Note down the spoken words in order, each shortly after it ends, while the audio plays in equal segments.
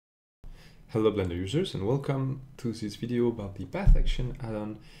Hello Blender users and welcome to this video about the Path Action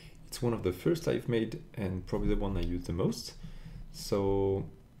add-on. It's one of the first I've made and probably the one I use the most. So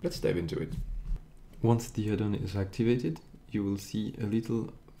let's dive into it. Once the add-on is activated, you will see a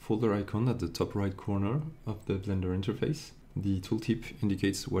little folder icon at the top right corner of the Blender interface. The tooltip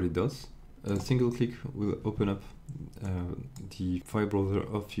indicates what it does. A single click will open up the file browser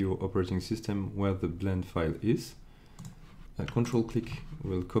of your operating system where the blend file is. A control click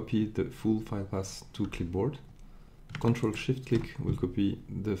will copy the full file path to clipboard. Control shift click will copy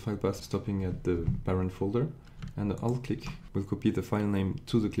the file path stopping at the parent folder, and the alt click will copy the file name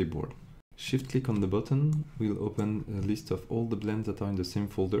to the clipboard. Shift click on the button will open a list of all the blends that are in the same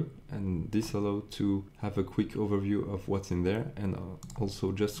folder, and this allows to have a quick overview of what's in there, and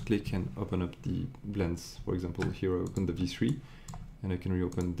also just click and open up the blends. For example, here I open the V3 and I can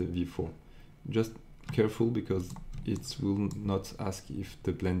reopen the V4. Just careful because it will not ask if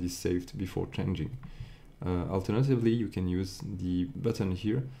the blend is saved before changing. Alternatively, you can use the button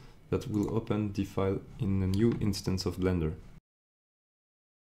here that will open the file in a new instance of Blender.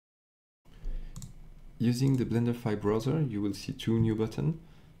 Using the Blender Filebrowser, you will see two new buttons.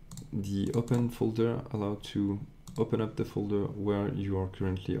 The Open folder allows to open up the folder where you are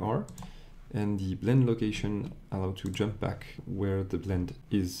currently are, and the Blend location allows to jump back where the blend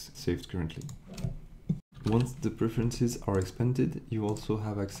is saved currently. Once the preferences are expanded, you also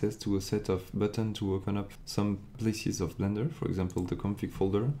have access to a set of buttons to open up some places of Blender, for example the config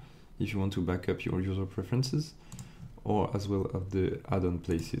folder if you want to back up your user preferences, or as well as the add-on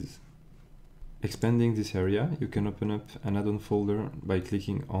places. Expanding this area, you can open up an add-on folder by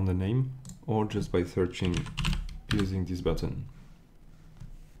clicking on the name or just by searching using this button.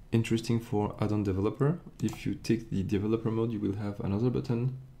 Interesting for add-on developer, if you tick the developer mode, you will have another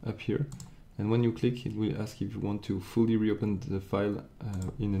button up here. And when you click, it will ask if you want to fully reopen the file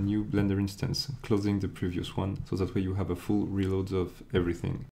in a new Blender instance, closing the previous one, so that way you have a full reload of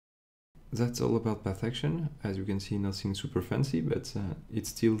everything. That's all about Path Action. As you can see, nothing super fancy, but it's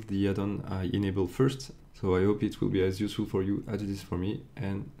still the add-on I enabled first, so I hope it will be as useful for you as it is for me,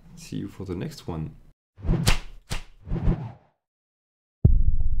 and see you for the next one.